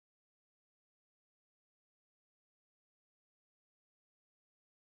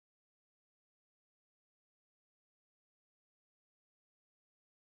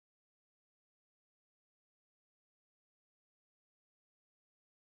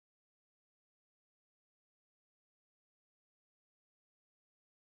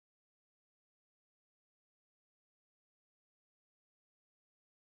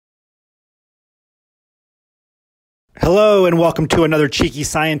Hello and welcome to another Cheeky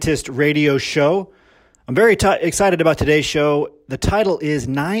Scientist radio show. I'm very excited about today's show. The title is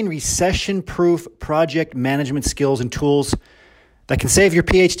 9 Recession-Proof Project Management Skills and Tools that can save your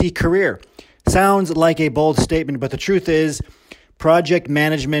PhD career. Sounds like a bold statement, but the truth is project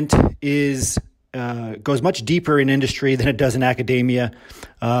management goes much deeper in industry than it does in academia.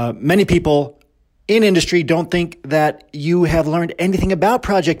 Many people in industry don't think that you have learned anything about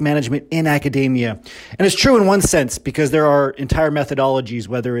project management in academia. And it's true in one sense because there are entire methodologies,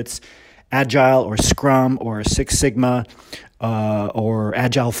 whether it's Agile or Scrum or Six Sigma or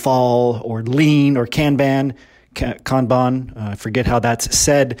Agile Fall or Lean or Kanban, I forget how that's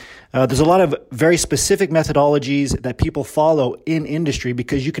said. There's a lot of very specific methodologies that people follow in industry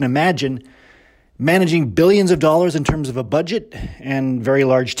because you can imagine managing billions of dollars in terms of a budget and very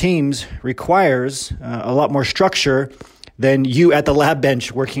large teams requires a lot more structure than you at the lab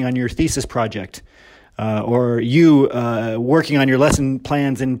bench working on your thesis project or you working on your lesson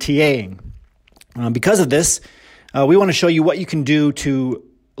plans and TAing. Because of this, we want to show you what you can do to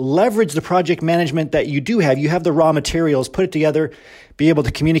leverage the project management that you do have. You have the raw materials, put it together, be able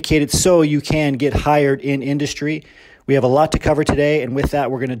to communicate it so you can get hired in industry. We have a lot to cover today, and with that,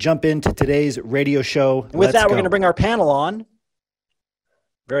 we're going to jump into today's radio show. With that, we're going to bring our panel on.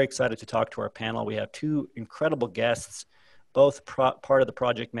 Very excited to talk to our panel. We have two incredible guests, both part of the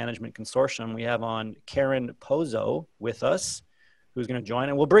Project Management Consortium. We have on Karen Pozo with us, who's going to join,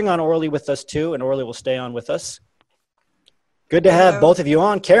 and we'll bring on Orly with us too, and Orly will stay on with us. Good to have both of you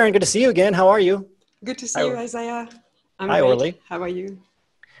on. Karen, good to see you again. How are you? Good to see you, Isaiah. Hi, Orly. How are you?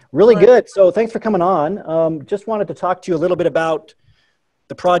 Really good. So thanks for coming on. Just wanted to talk to you a little bit about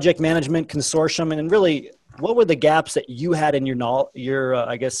the Project Management Consortium and really what were the gaps that you had in your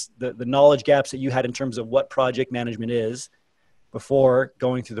I guess, the knowledge gaps that you had in terms of what project management is before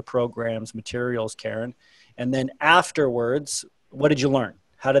going through the program's materials, Karen. And then afterwards, what did you learn?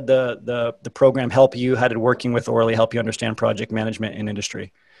 How did the program help you? How did working with Orly help you understand project management in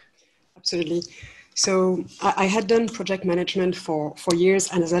industry? Absolutely. So I had done project management for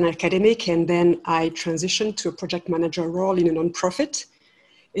years and as an academic, and then I transitioned to a project manager role in a nonprofit.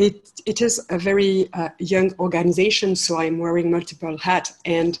 It is a very young organization, so I'm wearing multiple hats.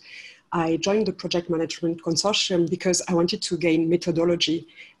 And I joined the Project Management Consortium because I wanted to gain methodology.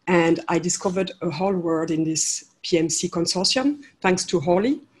 And I discovered a whole world in this PMC consortium, thanks to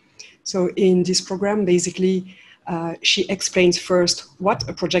Orly. So in this program, basically, she explains first what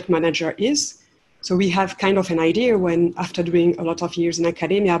a project manager is. So we have kind of an idea after doing a lot of years in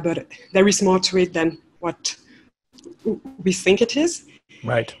academia, but there is more to it than what we think it is.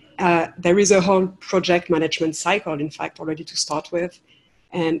 Right. There is a whole project management cycle, in fact, already to start with.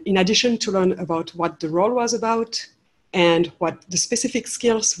 And in addition to learn about what the role was about and what the specific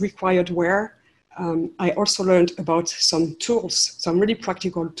skills required were, I also learned about some tools, some really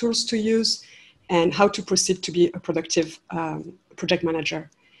practical tools to use and how to proceed to be a productive project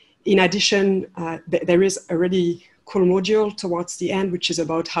manager. In addition, there is a really cool module towards the end, which is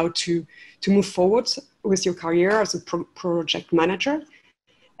about how to move forward with your career as a project manager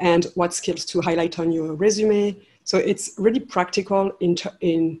and what skills to highlight on your resume. So it's really practical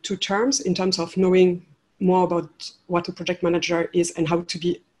in two terms, in terms of knowing more about what a project manager is and how to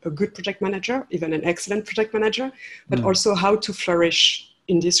be a good project manager, even an excellent project manager, but also how to flourish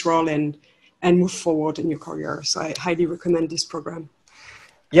in this role and move forward in your career. So I highly recommend this program.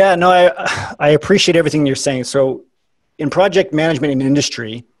 Yeah, no, I appreciate everything you're saying. So in project management in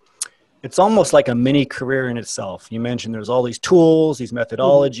industry, it's almost like a mini career in itself. You mentioned there's all these tools, these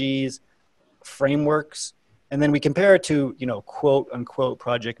methodologies, frameworks, and then we compare it to, quote unquote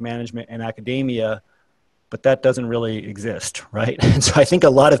project management in academia, but that doesn't really exist, right? And so I think a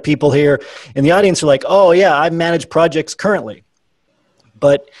lot of people here in the audience are like, oh yeah, I manage projects currently,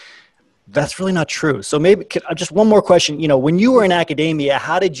 but that's really not true. So maybe just one more question. When you were in academia,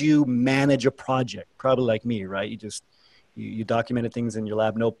 how did you manage a project? Probably like me, right? You documented things in your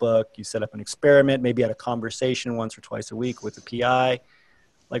lab notebook. You set up an experiment, maybe had a conversation once or twice a week with the PI.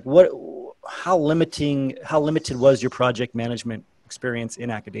 Like how limited was your project management experience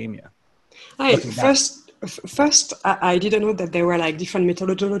in academia? First, I didn't know that there were like different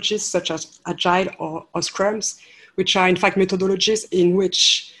methodologies such as Agile or Scrums, which are in fact methodologies in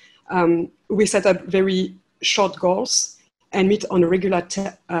which we set up very short goals and meet on a regularly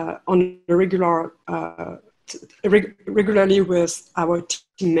with our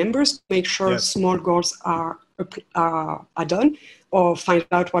team members to make sure small goals are done or find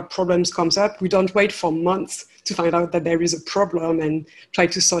out what problems comes up. We don't wait for months to find out that there is a problem and try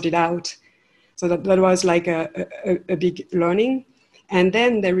to sort it out. So that was like a big learning. And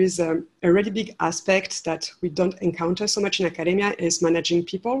then there is a really big aspect that we don't encounter so much in academia is managing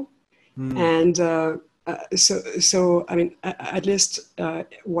people. And so I mean, at least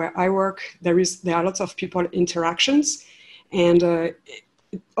where I work, there are lots of people interactions, and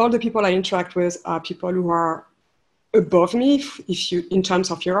all the people I interact with are people who are above me, if you in terms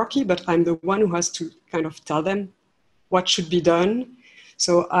of hierarchy, but I'm the one who has to kind of tell them what should be done.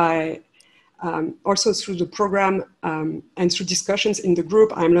 So I also through the program and through discussions in the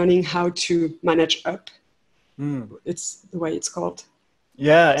group, I'm learning how to manage up. It's the way it's called.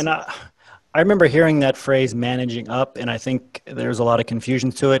 Yeah, and I remember hearing that phrase "managing up," and I think there's a lot of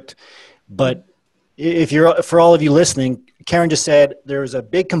confusion to it. But for all of you listening, Karen just said there's a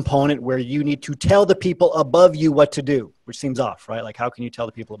big component where you need to tell the people above you what to do, which seems off, right? Like, how can you tell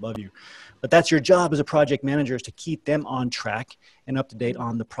the people above you? But that's your job as a project manager, is to keep them on track and up to date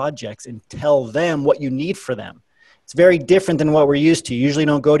on the projects and tell them what you need for them. It's very different than what we're used to. You usually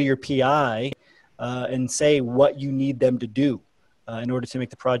don't go to your PI and say what you need them to do in order to make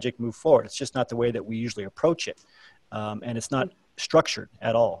the project move forward. It's just not the way that we usually approach it. And it's not structured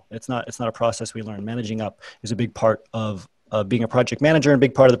at all. It's not a process we learn. Managing up is a big part of being a project manager and a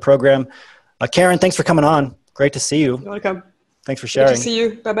big part of the program. Karen, thanks for coming on. Great to see you. You're welcome. Thanks for sharing. Good to see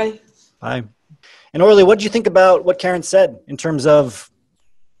you. Bye-bye. Bye. And Orly, what did you think about what Karen said in terms of,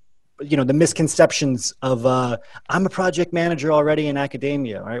 the misconceptions of I'm a project manager already in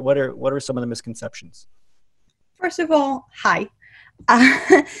academia, right? What are some of the misconceptions? First of all, hi.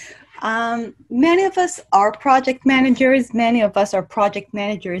 Many of us are project managers. Many of us are project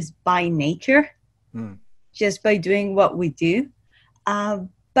managers by nature, just by doing what we do.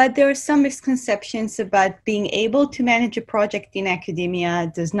 But there are some misconceptions about being able to manage a project in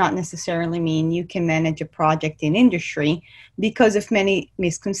academia does not necessarily mean you can manage a project in industry, because of many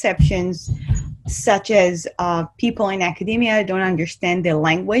misconceptions, such as people in academia don't understand the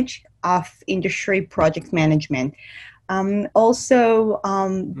language of industry project management. Also,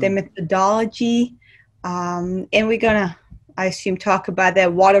 the methodology, and we're gonna, I assume, talk about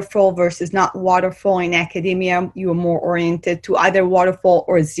that waterfall versus not waterfall. In academia, you are more oriented to either waterfall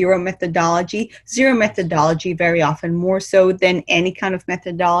or zero methodology. Zero methodology very often more so than any kind of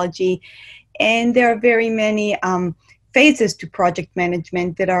methodology. And there are very many phases to project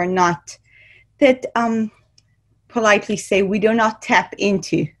management that are not, that politely say, we do not tap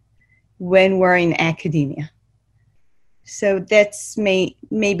into when we're in academia. So that's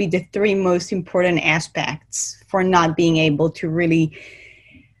maybe the three most important aspects for not being able to really,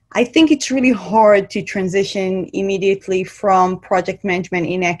 I think it's really hard to transition immediately from project management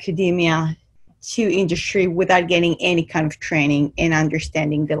in academia to industry without getting any kind of training and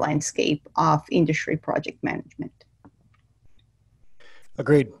understanding the landscape of industry project management.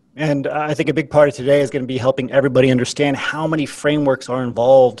 Agreed. And I think a big part of today is going to be helping everybody understand how many frameworks are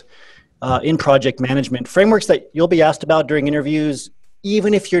involved in project management, frameworks that you'll be asked about during interviews,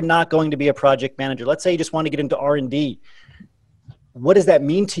 even if you're not going to be a project manager. Let's say you just want to get into R&D. What does that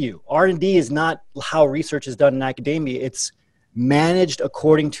mean to you? R&D is not how research is done in academia. It's managed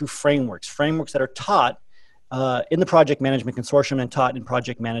according to frameworks that are taught in the project management consortium and taught in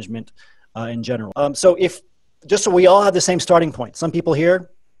project management in general. So we all have the same starting point. Some people here,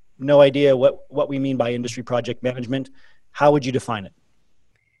 no idea what we mean by industry project management. How would you define it?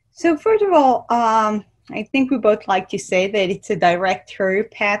 So first of all, I think we both like to say that it's a direct career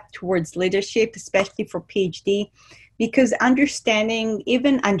path towards leadership, especially for PhD, because understanding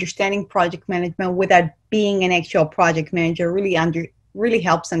project management without being an actual project manager really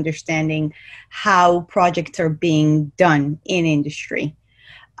helps understanding how projects are being done in industry.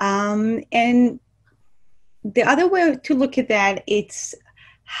 And the other way to look at that, it's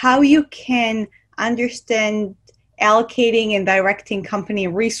how you can understand allocating and directing company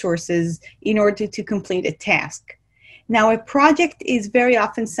resources in order to complete a task. Now, a project is very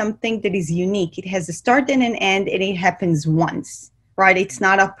often something that is unique. It has a start and an end, and it happens once, right? It's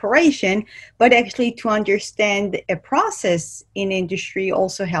not operation, but actually to understand a process in industry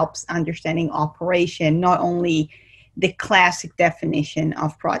also helps understanding operation, not only the classic definition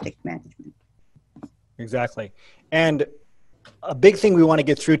of project management. Exactly. And a big thing we want to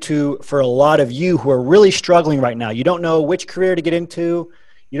get through to for a lot of you who are really struggling right now. You don't know which career to get into.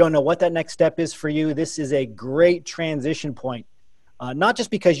 You don't know what that next step is for you. This is a great transition point, not just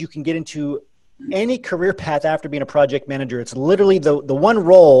because you can get into any career path after being a project manager. It's literally the one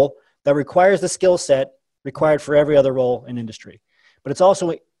role that requires the skill set required for every other role in industry. But it's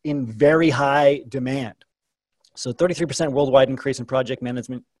also in very high demand. So 33% worldwide increase in project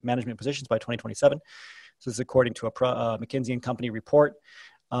management positions by 2027. So this is according to a McKinsey & Company report.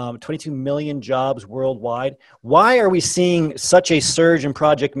 22 million jobs worldwide. Why are we seeing such a surge in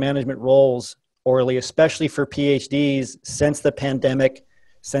project management roles, Orly, especially for PhDs since the pandemic,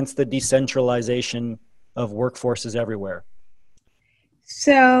 since the decentralization of workforces everywhere?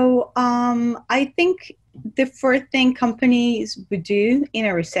 So I think the first thing companies would do in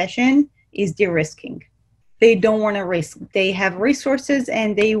a recession is de-risking. They don't want to risk. They have resources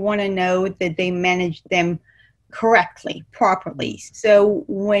and they want to know that they manage them correctly, properly. So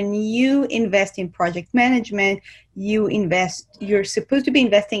when you invest in project management, you're supposed to be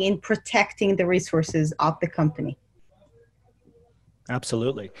investing in protecting the resources of the company.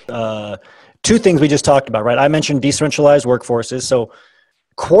 Absolutely. Two things we just talked about, right? I mentioned decentralized workforces. So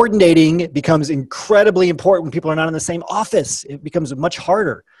coordinating becomes incredibly important when people are not in the same office. It becomes much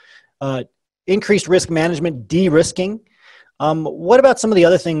harder. Increased risk management, de-risking. What about some of the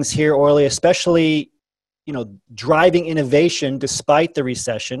other things here, Orly, especially, driving innovation despite the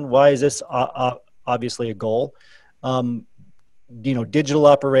recession? Why is this obviously a goal? Digital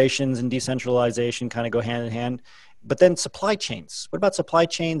operations and decentralization kind of go hand in hand. But then supply chains. What about supply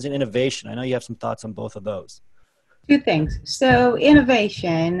chains and innovation? I know you have some thoughts on both of those. Two things. So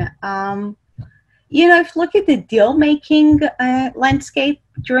innovation, if you look at the deal-making landscape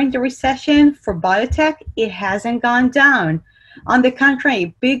during the recession for biotech, it hasn't gone down. On the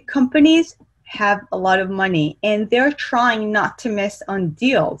contrary, big companies have a lot of money and they're trying not to miss on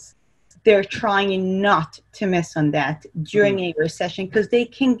deals. They're trying not to miss on that during a recession because they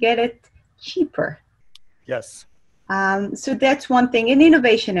can get it cheaper. Yes. So that's one thing, and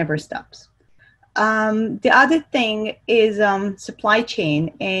innovation never stops. The other thing is supply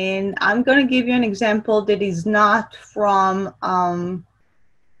chain, and I'm going to give you an example that is not from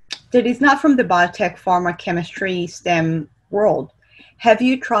the biotech, pharma, chemistry, STEM world. Have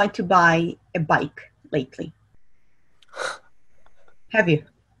you tried to buy a bike lately? Have you?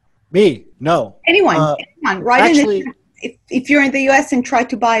 Me? No. Anyone, right? Actually, if you're in the US and try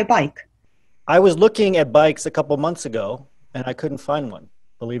to buy a bike. I was looking at bikes a couple months ago, and I couldn't find one,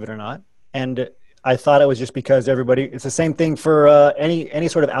 believe it or not. And I thought it was just because it's the same thing for any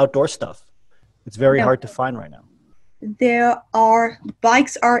sort of outdoor stuff. It's very hard to find right now.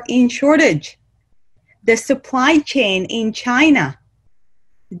 Bikes are in shortage. The supply chain in China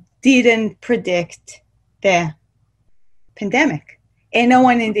didn't predict the pandemic, and no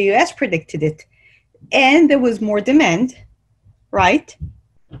one in the US predicted it. And there was more demand, right?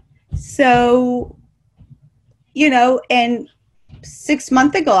 So, and 6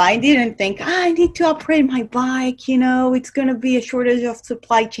 months ago, I didn't think, I need to upgrade my bike, it's going to be a shortage of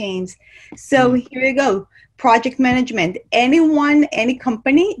supply chains. So here you go, project management. Any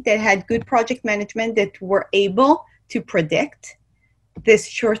company that had good project management that were able to predict this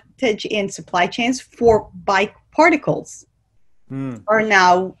shortage in supply chains for bike particles are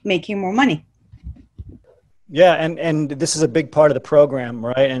now making more money. Yeah, and this is a big part of the program,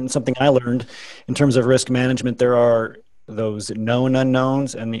 right? And something I learned in terms of risk management, there are those known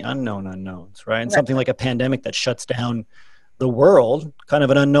unknowns and the unknown unknowns, right? And something like a pandemic that shuts down the world, kind of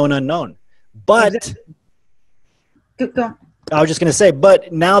an unknown. But I was just going to say,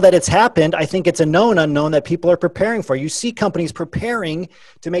 but now that it's happened, I think it's a known unknown that people are preparing for. You see companies preparing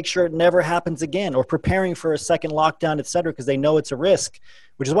to make sure it never happens again, or preparing for a second lockdown, et cetera, because they know it's a risk,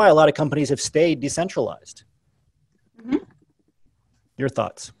 which is why a lot of companies have stayed decentralized. Mm-hmm. Your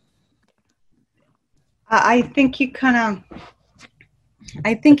thoughts? I think you kind of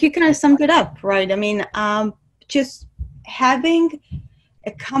summed it up, right? I mean, just having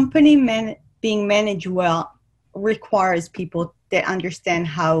a company being managed well requires people that understand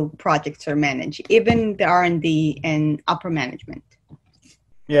how projects are managed, even the R&D and upper management.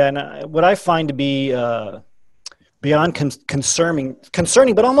 Yeah, and what I find to be beyond concerning,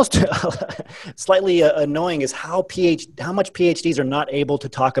 but almost slightly annoying is how much PhDs are not able to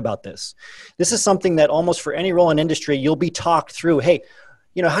talk about this. This is something that almost for any role in industry, you'll be talked through. Hey,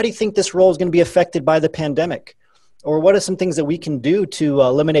 how do you think this role is going to be affected by the pandemic? Or what are some things that we can do to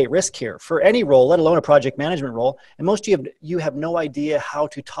eliminate risk here for any role, let alone a project management role? And most of you have no idea how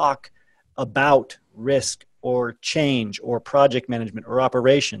to talk about risk or change or project management or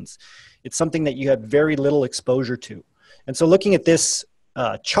operations. It's something that you have very little exposure to. And so looking at this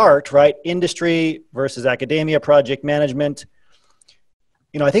chart, right, industry versus academia, project management,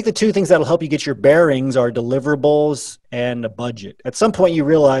 I think the two things that'll help you get your bearings are deliverables and a budget. At some point you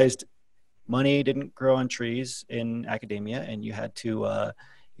realized money didn't grow on trees in academia, and you had to,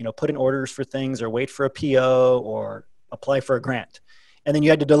 put in orders for things or wait for a PO or apply for a grant. And then you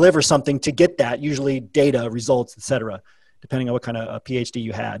had to deliver something to get that, usually data, results, et cetera, depending on what kind of a PhD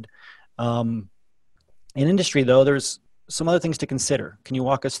you had. In industry, though, there's some other things to consider. Can you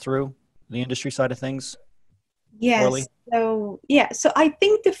walk us through the industry side of things? Yes. Orly? So I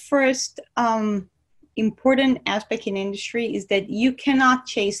think the first important aspect in industry is that you cannot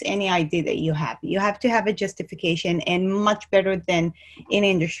chase any idea that you have. You have to have a justification, and much better than in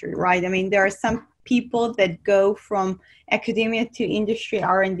industry, right? I mean, there are some people that go from academia to industry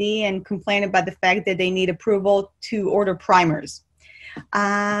R&D and complain about the fact that they need approval to order primers.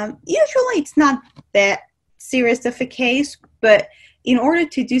 Usually it's not that serious of a case, but in order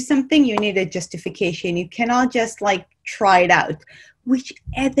to do something, you need a justification. You cannot just like try it out, which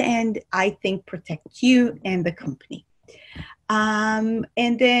at the end, I think protects you and the company. And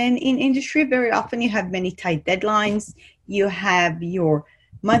then in industry, very often you have many tight deadlines. You have your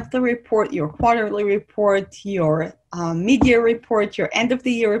monthly report, your quarterly report, your mid-year report, your end of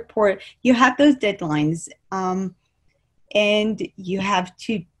the year report. You have those deadlines. And you have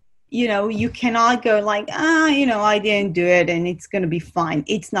to, you cannot go like, I didn't do it and it's going to be fine.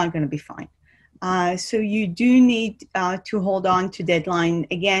 It's not going to be fine. So you do need to hold on to deadline.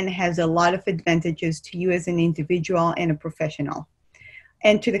 Again, has a lot of advantages to you as an individual and a professional,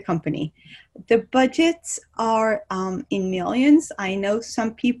 and to the company. The budgets are in millions. I know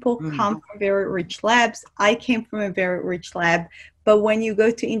some people come from very rich labs. I came from a very rich lab. But when you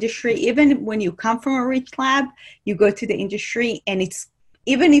go to industry, even when you come from a rich lab, you go to the industry, and it's,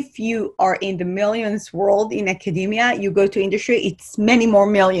 even if you are in the millions world in academia, you go to industry, it's many more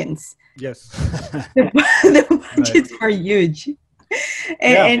millions. Yes. The budgets are huge.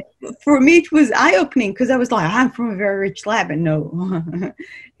 And for me, it was eye-opening because I was like, I'm from a very rich lab. And no,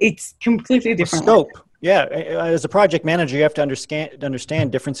 it's completely different. Scope. Yeah. As a project manager, you have to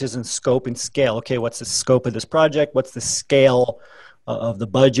understand differences in scope and scale. Okay, what's the scope of this project? What's the scale of the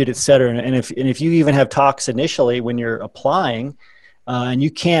budget, et cetera? And if you even have talks initially when you're applying, and you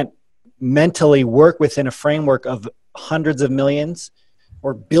can't mentally work within a framework of hundreds of millions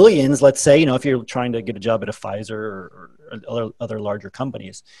or billions, let's say, if you're trying to get a job at a Pfizer or other larger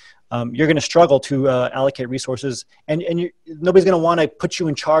companies, you're going to struggle to allocate resources, and nobody's going to want to put you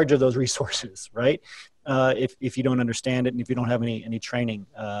in charge of those resources, right? If you don't understand it and if you don't have any training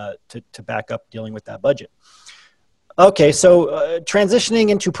to back up dealing with that budget. Okay, so transitioning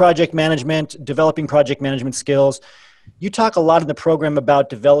into project management, developing project management skills. You talk a lot in the program about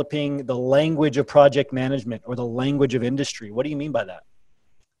developing the language of project management or the language of industry. What do you mean by that?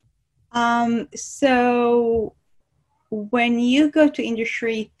 So when you go to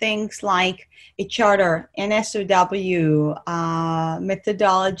industry, things like a charter, an SOW,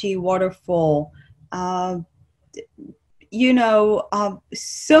 methodology, waterfall, so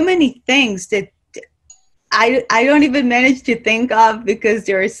many things that I don't even manage to think of because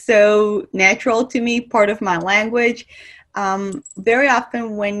they're so natural to me, part of my language. Very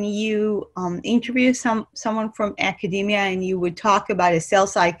often when you interview someone from academia and you would talk about a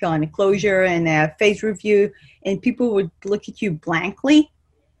sales cycle and a closure and a phase review, and people would look at you blankly,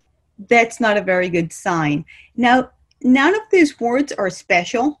 that's not a very good sign. Now, none of these words are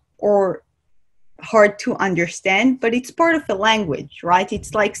special or hard to understand, but it's part of the language, right?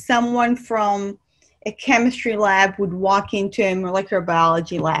 It's like someone from a chemistry lab would walk into a molecular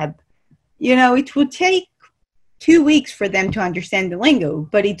biology lab. It would take 2 weeks for them to understand the lingo,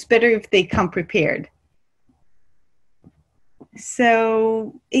 but it's better if they come prepared.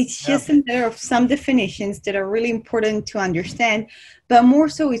 So it's just a matter of some definitions that are really important to understand, but more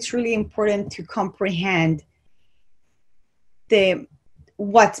so it's really important to comprehend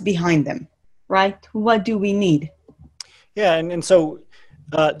what's behind them, right? What do we need? Yeah, and so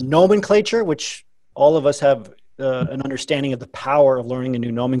nomenclature, which all of us have an understanding of the power of learning a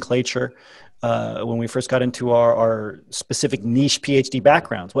new nomenclature. When we first got into our specific niche PhD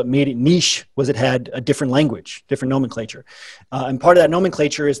backgrounds, what made it niche was it had a different language, different nomenclature. And part of that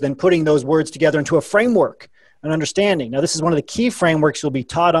nomenclature is then putting those words together into a framework, an understanding. Now, this is one of the key frameworks you'll be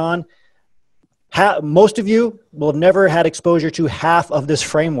taught on. Most of you will have never had exposure to half of this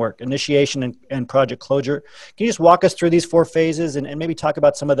framework, initiation and project closure. Can you just walk us through these 4 phases and maybe talk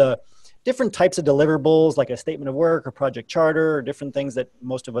about some of the different types of deliverables, like a statement of work or project charter, or different things that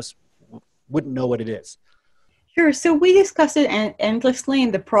most of us wouldn't know what it is? Sure. So we discussed it endlessly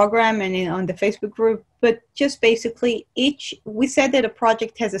in the program and on the Facebook group, but just basically we said that a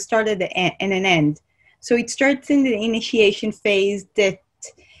project has a start and an end. So it starts in the initiation phase that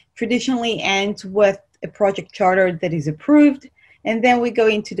traditionally ends with a project charter that is approved. And then we go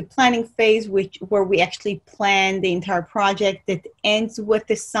into the planning phase, where we actually plan the entire project that ends with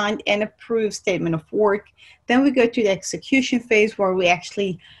the signed and approved statement of work. Then we go to the execution phase, where we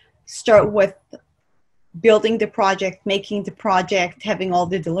actually start with building the project, making the project, having all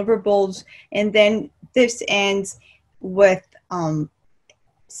the deliverables. And then this ends with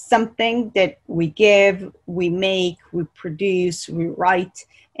something that we give, we make, we produce, we write,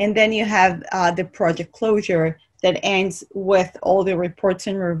 and then you have the project closure that ends with all the reports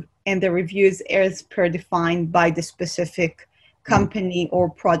and the reviews as per defined by the specific company or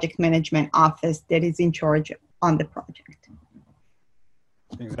project management office that is in charge on the project.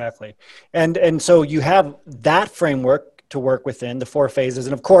 Exactly. And so you have that framework to work within, the 4 phases.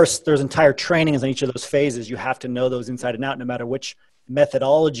 And of course, there's entire trainings on each of those phases. You have to know those inside and out, no matter which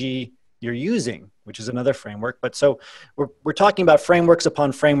methodology you're using, which is another framework. But so we're talking about frameworks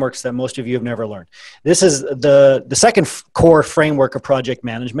upon frameworks that most of you have never learned. This is the second core framework of project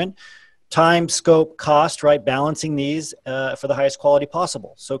management: time, scope, cost, right? Balancing these for the highest quality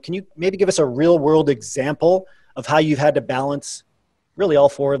possible. So can you maybe give us a real world example of how you've had to balance really all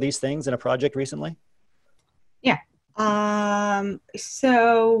 4 of these things in a project recently? Yeah.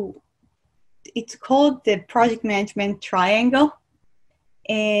 So it's called the project management triangle.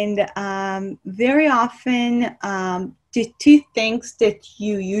 And very often, the 2 things that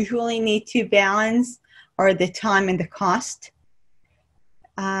you usually need to balance are the time and the cost.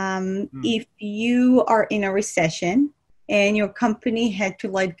 If you are in a recession and your company had to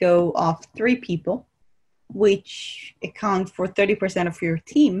let go of 3 people, which account for 30% of your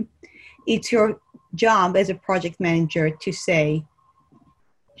team, it's your job as a project manager to say,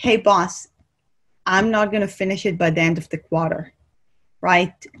 hey, boss, I'm not going to finish it by the end of the quarter,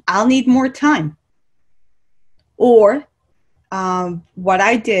 right? I'll need more time. Or what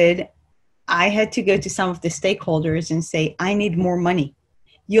I did, I had to go to some of the stakeholders and say, I need more money.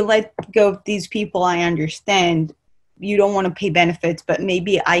 You let go of these people, I understand. You don't want to pay benefits, but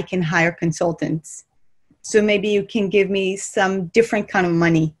maybe I can hire consultants. So maybe you can give me some different kind of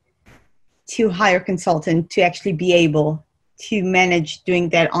money to hire a consultant to actually be able to manage doing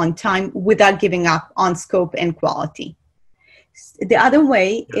that on time without giving up on scope and quality. The other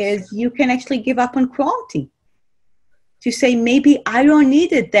way is you can actually give up on quality to say, maybe I don't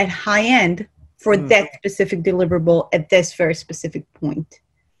need it that high end for that specific deliverable at this very specific point.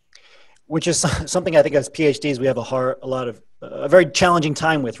 Which is something I think as PhDs we have a very challenging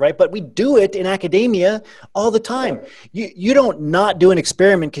time with, right? But we do it in academia all the time. You don't not do an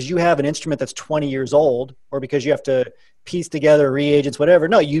experiment because you have an instrument that's 20 years old or because you have to piece together reagents, whatever.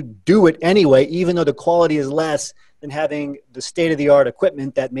 No, you do it anyway, even though the quality is less than having the state-of-the-art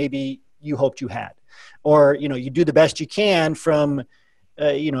equipment that maybe you hoped you had. Or, you do the best you can from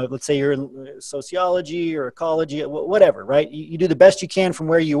let's say you're in sociology or ecology, whatever, right? You do the best you can from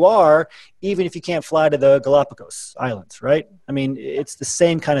where you are, even if you can't fly to the Galapagos Islands, right? I mean, it's the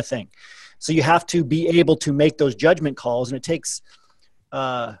same kind of thing. So you have to be able to make those judgment calls, and it takes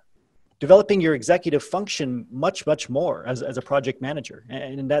developing your executive function much, much more as a project manager.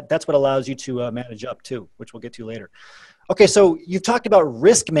 And that's what allows you to manage up too, which we'll get to later. Okay, so you've talked about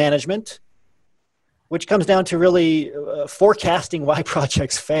risk management, which comes down to really forecasting why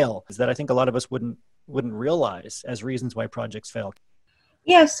projects fail, is that I think a lot of us wouldn't realize as reasons why projects fail.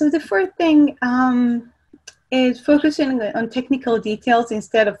 Yeah, so the first thing is focusing on technical details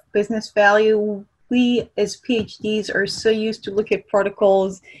instead of business value. We as PhDs are so used to look at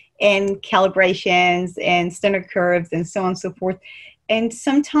protocols and calibrations and standard curves and so on and so forth. And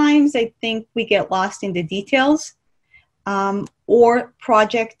sometimes I think we get lost in the details or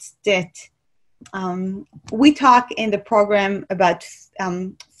projects that we talk in the program about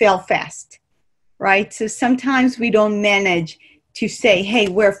fail fast, right? So sometimes we don't manage to say, hey,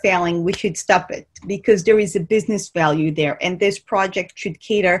 we're failing, we should stop it, because there is a business value there. And this project should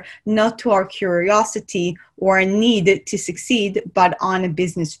cater not to our curiosity or a need to succeed, but on a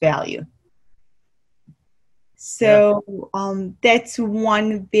business value. So that's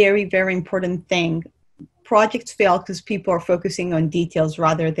one very, very important thing. Projects fail because people are focusing on details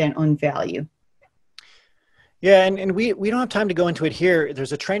rather than on value. Yeah, and we don't have time to go into it here.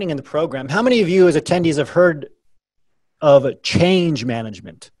 There's a training in the program. How many of you as attendees have heard of change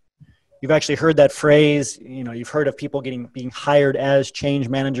management? You've actually heard that phrase. You've heard of people being hired as change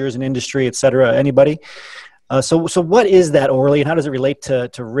managers in industry, et cetera. Anybody? So what is that, Orly, and how does it relate to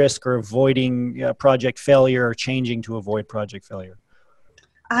risk or avoiding project failure or changing to avoid project failure?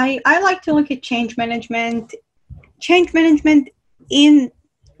 I like to look at change management. Change management in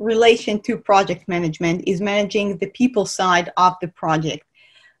relation to project management is managing the people side of the project.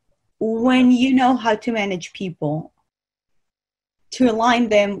 When you know how to manage people, to align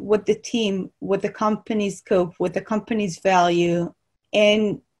them with the team, with the company's scope, with the company's value,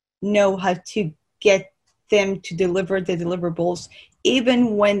 and know how to get them to deliver the deliverables,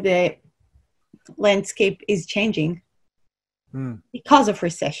 even when the landscape is changing because of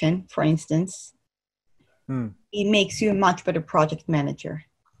recession, for instance. it makes you a much better project manager.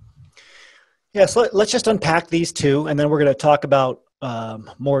 Yeah, so let's just unpack these two, and then we're going to talk about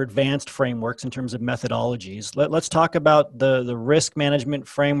more advanced frameworks in terms of methodologies. Let's talk about the risk management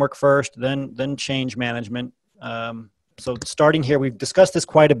framework first, then change management. So starting here, we've discussed this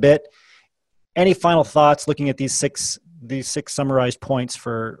quite a bit. Any final thoughts looking at these six summarized points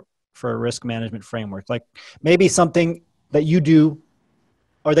for a risk management framework? Like maybe something that you do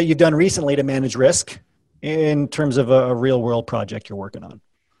or that you've done recently to manage risk in terms of a real world project you're working on.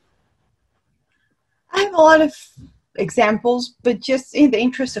 I have a lot of examples, but just in the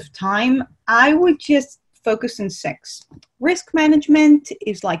interest of time, I would just focus on 6. Risk management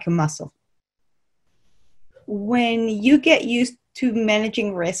is like a muscle. When you get used to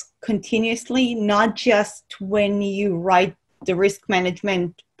managing risk continuously, not just when you write the risk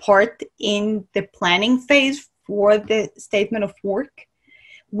management part in the planning phase for the statement of work,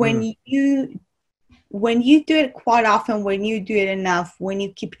 when you do it quite often, when you do it enough, when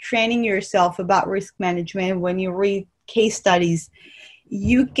you keep training yourself about risk management, when you read case studies,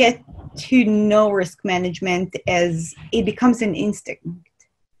 you get to know risk management as it becomes an instinct.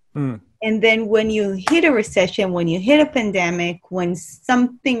 And then when you hit a recession, when you hit a pandemic, when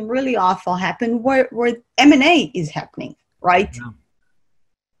something really awful happened, where M&A is happening, right?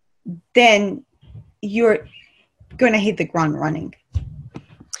 Yeah. Then you're going to hit the ground running.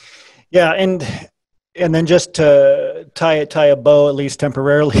 Yeah, and then just to tie a bow, at least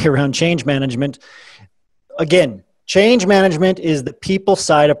temporarily, around change management. Again, change management is the people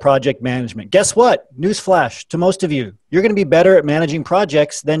side of project management. Guess what? Newsflash to most of you. You're going to be better at managing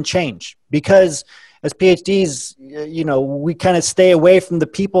projects than change, because as PhDs, we kind of stay away from the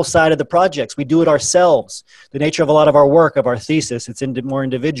people side of the projects. We do it ourselves. The nature of a lot of our work, of our thesis, it's more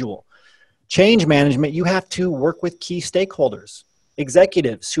individual. Change management, you have to work with key stakeholders,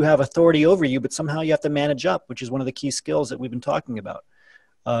 executives who have authority over you, but somehow you have to manage up, which is one of the key skills that we've been talking about.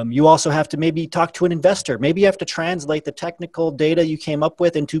 You also have to maybe talk to an investor. Maybe you have to translate the technical data you came up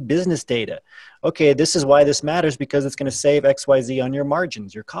with into business data. Okay, this is why this matters, because it's going to save XYZ on your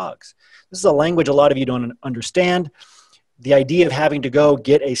margins, your COGS. This is a language a lot of you don't understand. The idea of having to go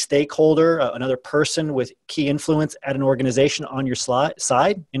get a stakeholder, another person with key influence at an organization on your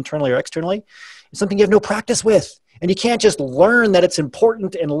side, internally or externally, is something you have no practice with. And you can't just learn that it's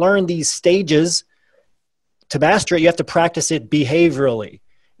important and learn these stages to master it. You have to practice it behaviorally.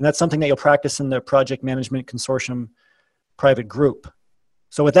 And that's something that you'll practice in the Project Management Consortium private group.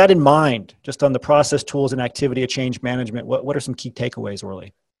 So with that in mind, just on the process, tools, and activity of change management, what are some key takeaways,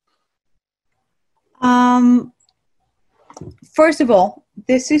 Orly? First of all,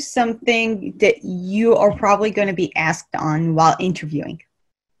 this is something that you are probably going to be asked on while interviewing.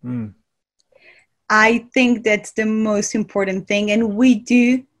 I think that's the most important thing, and we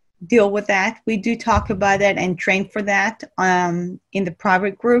do deal with that. We do talk about that and train for that in the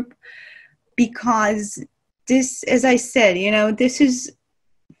private group, because this, as I said, this is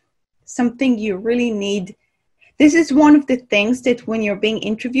something you really need. This is one of the things that when you're being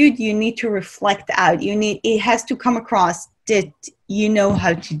interviewed, you need to reflect out. It has to come across that you know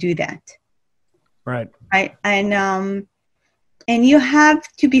how to do that. Right. And you have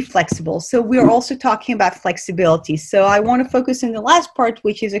to be flexible. So we're also talking about flexibility. So I want to focus on the last part,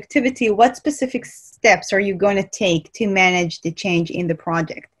 which is activity. What specific steps are you going to take to manage the change in the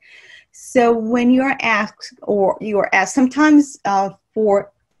project? So when you're asked, sometimes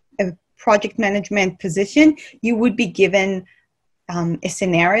for a project management position, you would be given a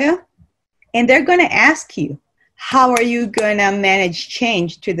scenario, and they're going to ask you, how are you going to manage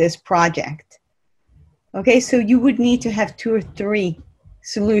change to this project? Okay, so you would need to have 2 or 3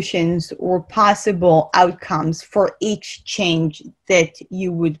 solutions or possible outcomes for each change that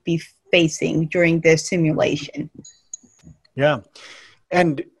you would be facing during the simulation. Yeah,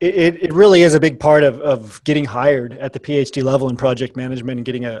 and it really is a big part of getting hired at the PhD level in project management and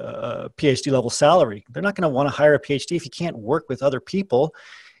getting a PhD level salary. They're not going to want to hire a PhD if you can't work with other people,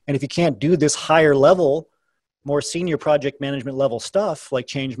 and if you can't do this higher level, more senior project management level stuff like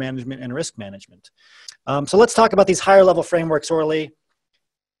change management and risk management. So let's talk about these higher level frameworks, Orly.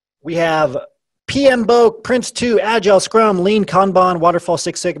 We have PMBOK, Prince2, Agile, Scrum, Lean, Kanban, Waterfall,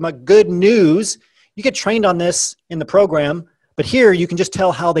 Six Sigma. Good news. You get trained on this in the program, but here you can just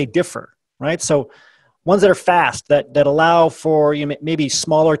tell how they differ, right? So ones that are fast, that allow for maybe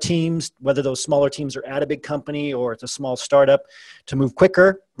smaller teams, whether those smaller teams are at a big company or it's a small startup, to move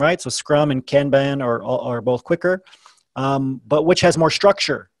quicker, right? So Scrum and Kanban are both quicker, but which has more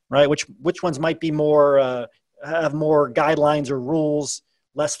structure, right? Which ones might be more, have more guidelines or rules,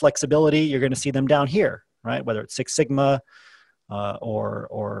 less flexibility? You're going to see them down here, right? Whether it's Six Sigma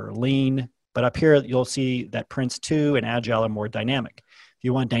or Lean, But up here, you'll see that Prince2 and Agile are more dynamic. If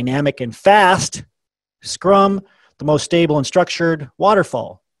you want dynamic and fast, Scrum, the most stable and structured,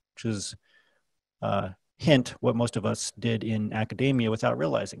 Waterfall, which is hint what most of us did in academia without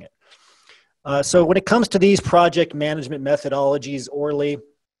realizing it. So when it comes to these project management methodologies, Orly,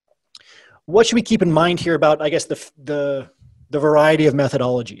 what should we keep in mind here about, I guess, the variety of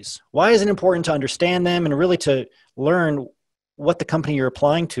methodologies? Why is it important to understand them and really to learn what the company you're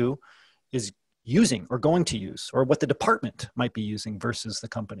applying to is using or going to use, or what the department might be using versus the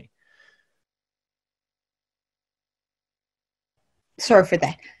company? Sorry for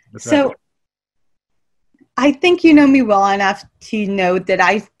that. That's so right. I think you know me well enough to know that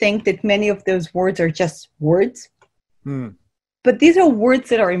I think that many of those words are just words. But these are words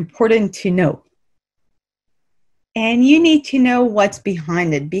that are important to know. And you need to know what's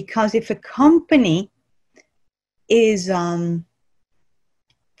behind it, because if a company is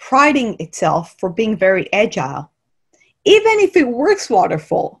priding itself for being very agile, even if it works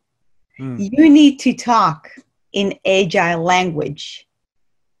waterfall, you need to talk in agile language,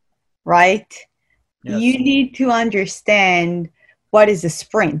 right? Yes. You need to understand what is a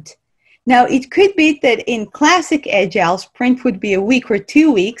sprint. Now, it could be that in classic agile, sprint would be a week or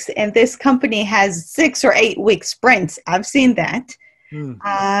 2 weeks, and this company has 6 or 8 week sprints. I've seen that.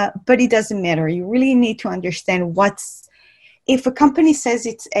 But it doesn't matter. You really need to understand if a company says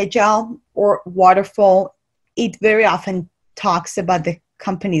it's agile or waterfall, it very often talks about the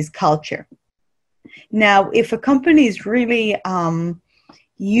company's culture. Now, if a company is really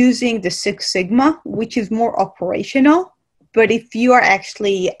using the Six Sigma, which is more operational, but if you are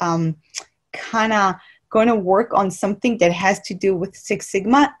actually kind of going to work on something that has to do with Six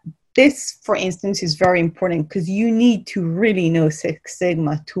Sigma, this, for instance, is very important because you need to really know Six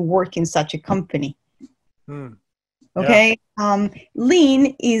Sigma to work in such a company. Okay. Yeah.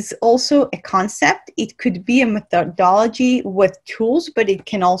 Lean is also a concept. It could be a methodology with tools, but it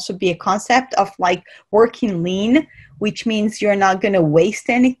can also be a concept of like working lean, which means you're not going to waste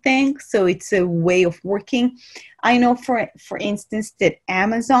anything. So it's a way of working. I know, for instance, that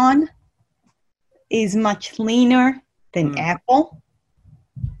Amazon is much leaner than Apple,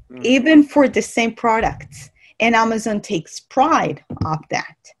 even for the same products. And Amazon takes pride of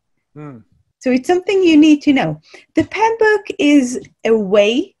that. So it's something you need to know. The pen book is a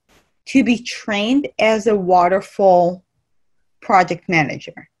way to be trained as a waterfall project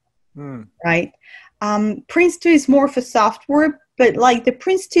manager, right? Prince2 is more of a software, but like the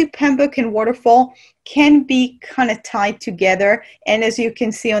Prince2 pen book and waterfall can be kind of tied together. And as you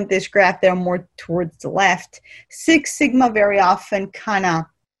can see on this graph, they're more towards the left. Six Sigma very often kind of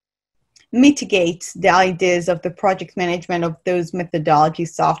mitigates the ideas of the project management of those methodology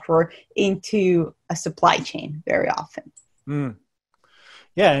software into a supply chain very often.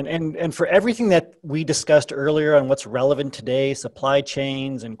 Yeah, and for everything that we discussed earlier on what's relevant today, supply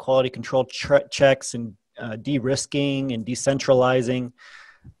chains and quality control checks and de-risking and decentralizing,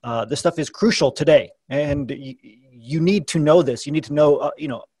 this stuff is crucial today. And you need to know this. You need to know,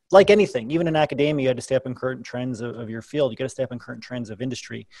 like anything, even in academia, you had to stay up in current trends of your field. You got to stay up in current trends of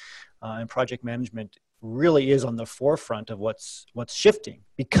industry, and project management really is on the forefront of what's shifting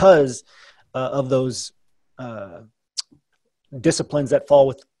because of those disciplines that fall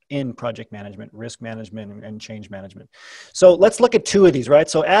within project management, risk management, and change management. So let's look at two of these, right?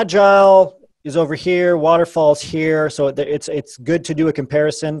 So Agile is over here, Waterfall's here. So it's good to do a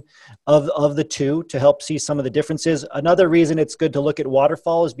comparison of the two to help see some of the differences. Another reason it's good to look at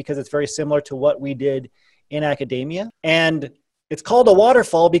Waterfall is because it's very similar to what we did in academia. And it's called a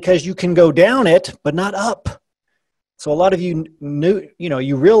waterfall because you can go down it, but not up. So a lot of you knew,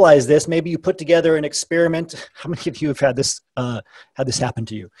 you realize this. Maybe you put together an experiment. How many of you have had this happen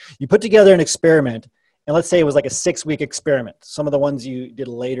to you? You put together an experiment, and let's say it was like a 6-week experiment. Some of the ones you did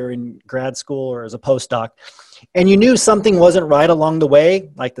later in grad school or as a postdoc, and you knew something wasn't right along the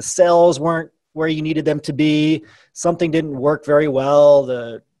way, like the cells weren't where you needed them to be. Something didn't work very well.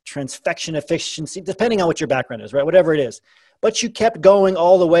 The transfection efficiency, depending on what your background is, right? Whatever it is. But you kept going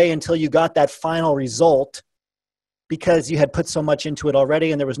all the way until you got that final result because you had put so much into it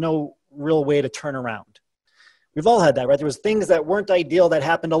already and there was no real way to turn around. We've all had that, right? There was things that weren't ideal that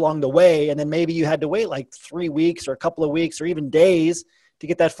happened along the way, and then maybe you had to wait like 3 weeks or a couple of weeks or even days to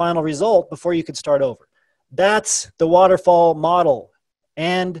get that final result before you could start over. That's the waterfall model,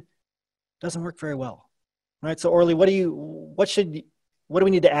 and it doesn't work very well, right? So Orly, what do we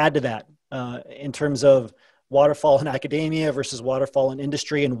need to add to that in terms of waterfall in academia versus waterfall in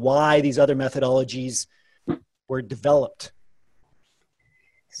industry, and why these other methodologies were developed?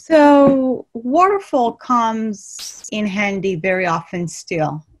 So waterfall comes in handy very often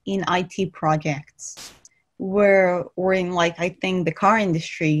still in IT projects or in, like, I think the car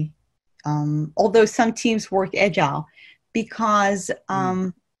industry, although some teams work agile, because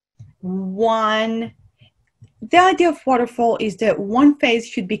the idea of waterfall is that one phase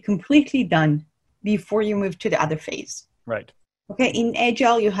should be completely done before you move to the other phase. Right. Okay, in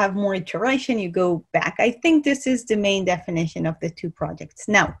agile, you have more iteration, you go back. I think this is the main definition of the two projects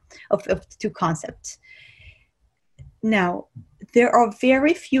now, of the two concepts. Now, there are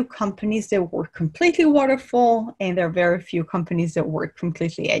very few companies that work completely waterfall, and there are very few companies that work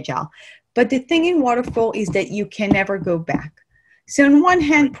completely agile. But the thing in waterfall is that you can never go back. So on one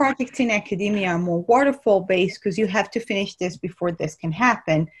hand, projects in academia are more waterfall based because you have to finish this before this can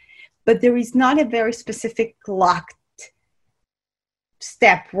happen. But there is not a very specific locked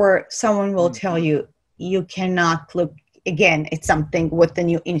step where someone will tell you, you cannot look again at something with a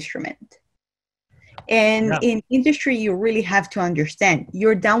new instrument. And in industry, you really have to understand,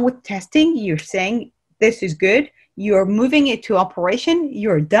 you're done with testing, you're saying this is good, you're moving it to operation,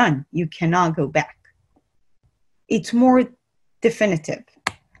 you're done. You cannot go back. It's more definitive.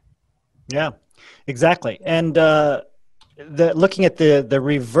 Yeah, exactly. And looking at the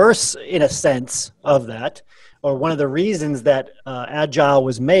reverse, in a sense, of that, or one of the reasons that Agile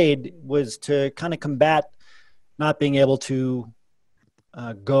was made was to kind of combat not being able to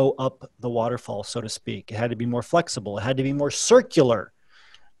go up the waterfall, so to speak. It had to be more flexible. It had to be more circular.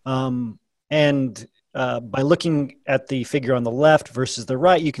 And by looking at the figure on the left versus the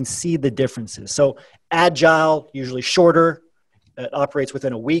right, you can see the differences. So Agile, usually shorter, it operates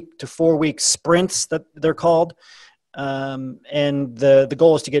within a week to 4 week sprints that they're called. And the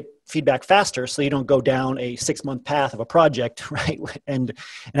goal is to get feedback faster so you don't go down a 6-month path of a project, right? And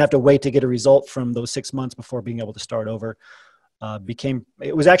have to wait to get a result from those 6 months before being able to start over.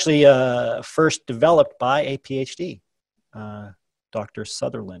 It was actually first developed by a PhD, Dr.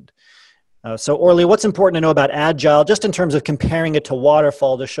 Sutherland. So Orly, what's important to know about Agile, just in terms of comparing it to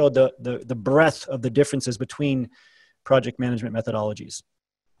waterfall to show the breadth of the differences between project management methodologies?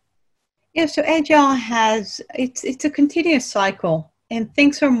 Yeah, so Agile it's a continuous cycle, and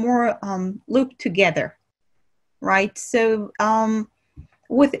things are more looped together, right? So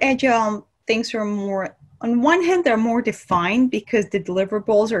with Agile, things are more, on one hand, they're more defined because the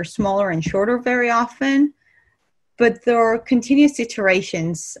deliverables are smaller and shorter very often, but there are continuous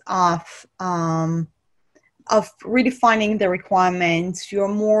iterations of redefining the requirements. You're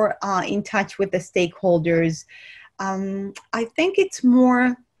more in touch with the stakeholders. I think it's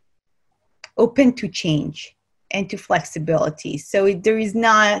more open to change and to flexibility. So there is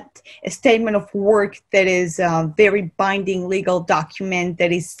not a statement of work that is a very binding legal document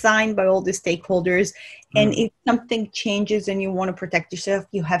that is signed by all the stakeholders. And if something changes and you want to protect yourself,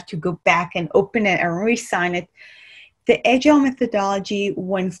 you have to go back and open it and re-sign it. The Agile methodology,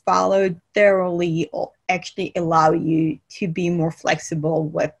 when followed thoroughly, will actually allow you to be more flexible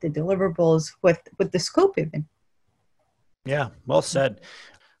with the deliverables, with the scope even. Yeah, well said.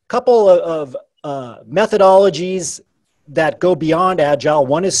 Couple of methodologies that go beyond Agile.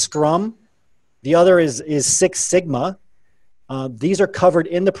 One is Scrum. The other is Six Sigma. These are covered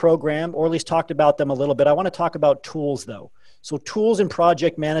in the program. Orly's talked about them a little bit. I want to talk about tools, though. So tools in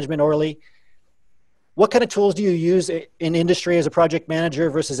project management, Orly. What kind of tools do you use in industry as a project manager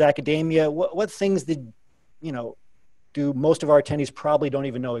versus academia? What things do most of our attendees probably don't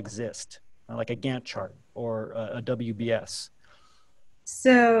even know exist, like a Gantt chart or a WBS?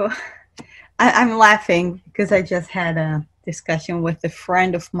 So I'm laughing because I just had a discussion with a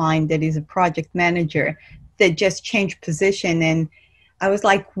friend of mine that is a project manager that just changed position. And I was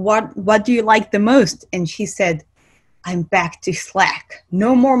like, what do you like the most? And she said, I'm back to Slack.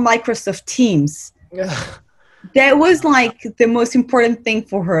 No more Microsoft Teams. That was like the most important thing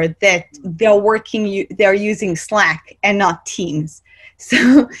for her, that they're using Slack and not Teams.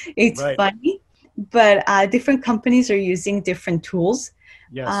 So it's funny, but different companies are using different tools.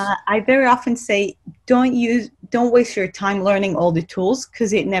 Yes. I very often say, don't waste your time learning all the tools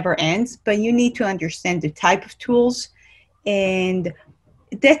because it never ends, but you need to understand the type of tools. And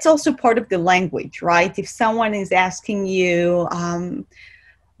that's also part of the language, right? If someone is asking you,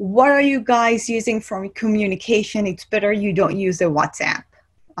 what are you guys using for communication? It's better you don't use a WhatsApp.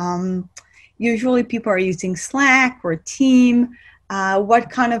 Usually people are using Slack or Team. What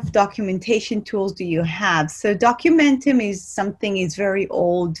kind of documentation tools do you have? So Documentum is very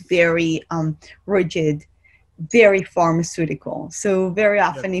old, very rigid, very pharmaceutical. So very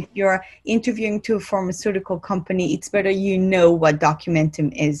often if you're interviewing to a pharmaceutical company, it's better you know what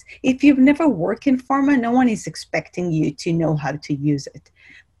Documentum is. If you've never worked in pharma, no one is expecting you to know how to use it.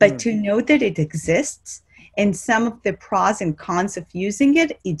 But to know that it exists and some of the pros and cons of using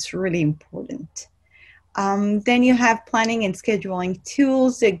it, it's really important. Then you have planning and scheduling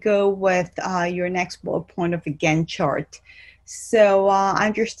tools that go with your next bullet point of a Gantt chart. So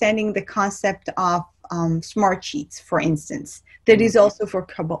understanding the concept of smart sheets, for instance, that is also for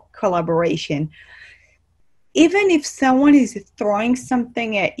collaboration. Even if someone is throwing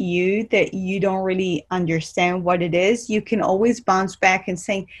something at you that you don't really understand what it is, you can always bounce back and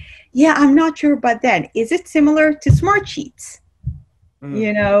say, yeah, I'm not sure about that. Is it similar to smart sheets?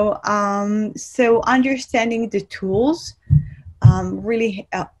 You know, so understanding the tools really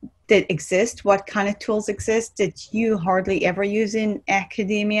that exist, what kind of tools exist that you hardly ever use in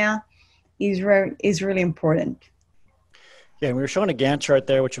academia is really important. Yeah, and we were showing a Gantt chart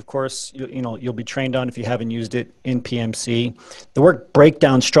there, which of course you'll be trained on if you haven't used it in PMC. The work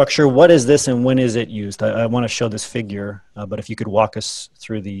breakdown structure, what is this and when is it used? I want to show this figure, but if you could walk us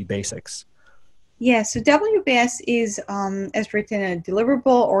through the basics. Yeah, so WBS is, as written, a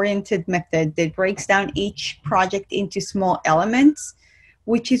deliverable-oriented method that breaks down each project into small elements,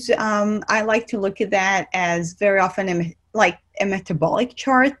 which is, I like to look at that as very often like a metabolic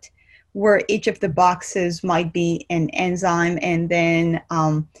chart, where each of the boxes might be an enzyme, and then,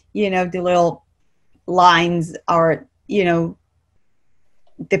 the little lines are, the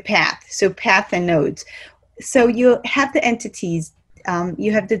path, so path and nodes. So you have the entities,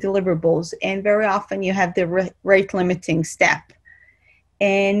 you have the deliverables, and very often you have the rate limiting step.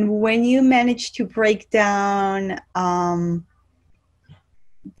 And when you manage to break down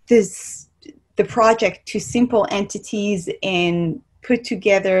the project to simple entities and put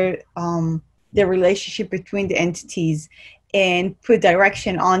together the relationship between the entities and put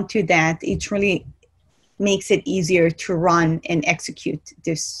direction onto that, it really makes it easier to run and execute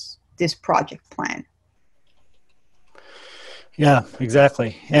this project plan. Yeah,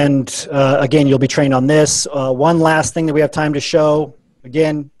 exactly. And again, you'll be trained on this. One last thing that we have time to show.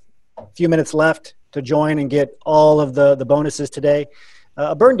 Again, a few minutes left to join and get all of the bonuses today.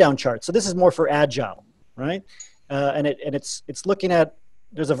 A burn down chart. So this is more for Agile, right? And it's looking at,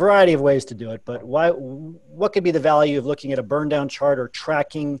 there's a variety of ways to do it, but what could be the value of looking at a burn down chart or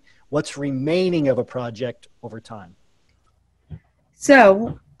tracking what's remaining of a project over time?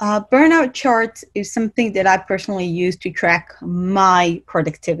 So burnout charts is something that I personally use to track my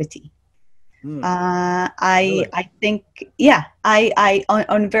productivity. Really? I think, yeah, I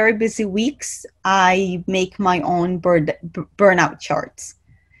on very busy weeks, I make my own burnout charts.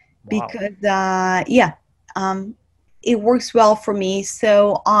 Wow. Because, it works well for me.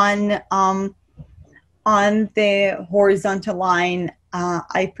 So on the horizontal line,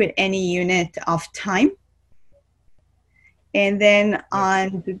 I put any unit of time. And then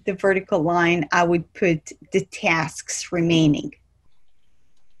on the vertical line, I would put the tasks remaining.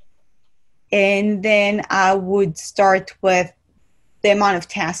 And then I would start with the amount of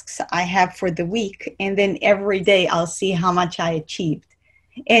tasks I have for the week. And then every day I'll see how much I achieved.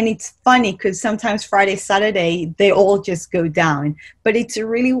 And it's funny because sometimes Friday, Saturday, they all just go down. But it's a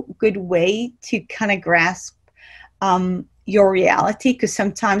really good way to kind of grasp your reality, because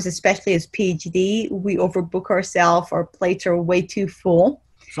sometimes, especially as PhD, we overbook ourselves, our plates are way too full.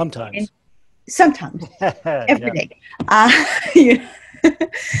 Sometimes. Every day.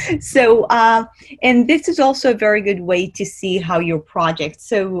 So, and this is also a very good way to see how your project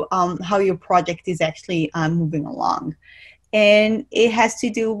is actually moving along. And it has to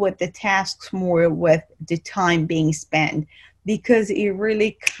do with the tasks more with the time being spent, because it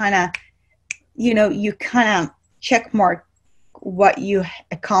really kind of, you kind of check mark what you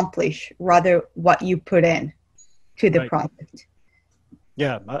accomplish rather what you put in to the project.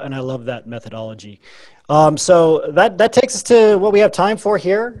 Yeah, and I love that methodology. So that takes us to what we have time for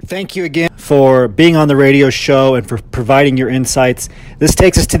here. Thank you again for being on the radio show and for providing your insights. This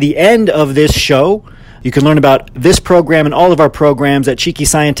takes us to the end of this show. You can learn about this program and all of our programs at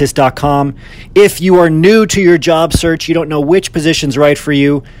cheekyscientist.com. If you are new to your job search, you don't know which position's right for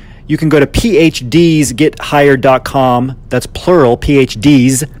you, you can go to phdsgethired.com. That's plural,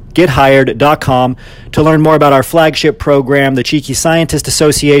 phdsgethired.com, to learn more about our flagship program, the Cheeky Scientist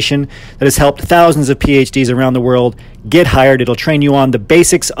Association, that has helped thousands of PhDs around the world get hired. It'll train you on the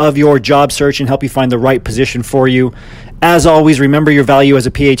basics of your job search and help you find the right position for you. As always, remember your value as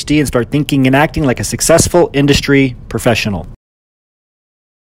a PhD and start thinking and acting like a successful industry professional.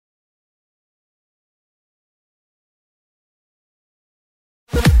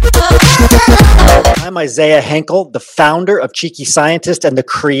 I'm Isaiah Henkel, the founder of Cheeky Scientist and the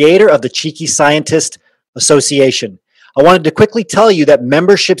creator of the Cheeky Scientist Association. I wanted to quickly tell you that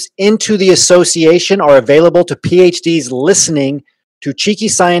memberships into the association are available to PhDs listening to Cheeky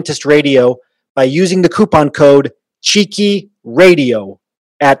Scientist Radio by using the coupon code CHEEKYRADIO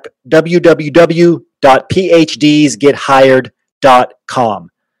at www.phdsgethired.com.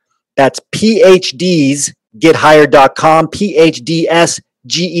 That's phdsgethired.com,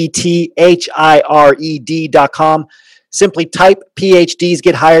 phdsgethired.com. Simply type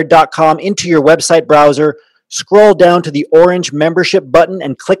phdsgethired.com into your website browser, scroll down to the orange membership button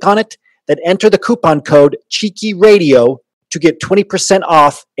and click on it, then enter the coupon code CHEEKYRADIO to get 20%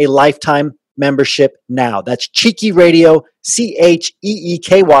 off a lifetime membership now. That's Cheeky Radio,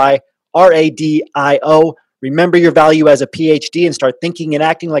 CHEEKYRADIO. Remember your value as a PhD and start thinking and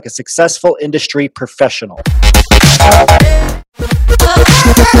acting like a successful industry professional.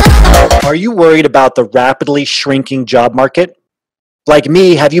 Are you worried about the rapidly shrinking job market? Like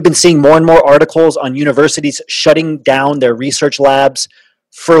me, have you been seeing more and more articles on universities shutting down their research labs,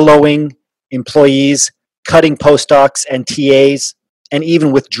 furloughing employees, cutting postdocs and TAs, and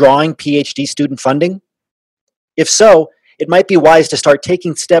even withdrawing PhD student funding? If so, it might be wise to start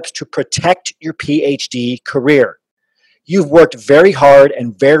taking steps to protect your PhD career. You've worked very hard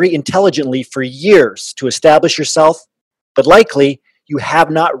and very intelligently for years to establish yourself, but likely you have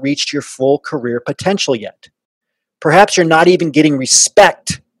not reached your full career potential yet. Perhaps you're not even getting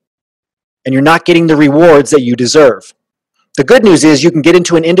respect, and you're not getting the rewards that you deserve. The good news is you can get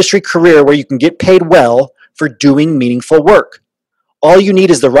into an industry career where you can get paid well for doing meaningful work. All you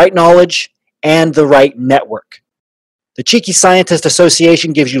need is the right knowledge and the right network. The Cheeky Scientist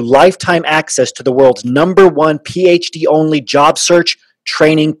Association gives you lifetime access to the world's #1 PhD-only job search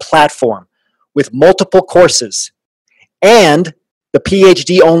training platform with multiple courses and the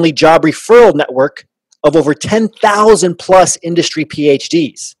PhD-only job referral network of over 10,000 plus industry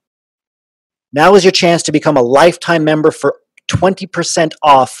PhDs. Now is your chance to become a lifetime member for 20%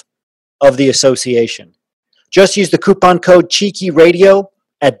 off of the association. Just use the coupon code CHEEKYRADIO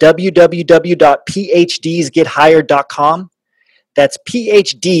at www.phdsgethired.com. That's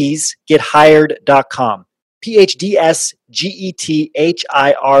phdsgethired.com.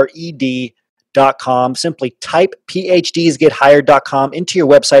 phdsgethired.com. Simply type phdsgethired.com into your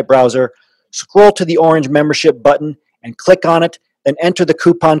website browser, scroll to the orange membership button and click on it, then enter the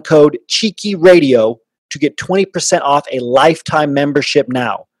coupon code CHEEKYRADIO to get 20% off a lifetime membership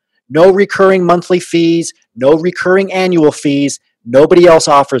now. No recurring monthly fees, no recurring annual fees. Nobody else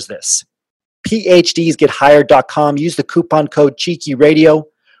offers this. phdsgethired.com. Use the coupon code CHEEKYRADIO.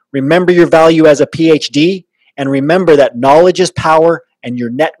 Remember your value as a PhD, and remember that knowledge is power and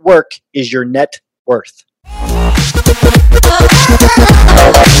your network is your net worth.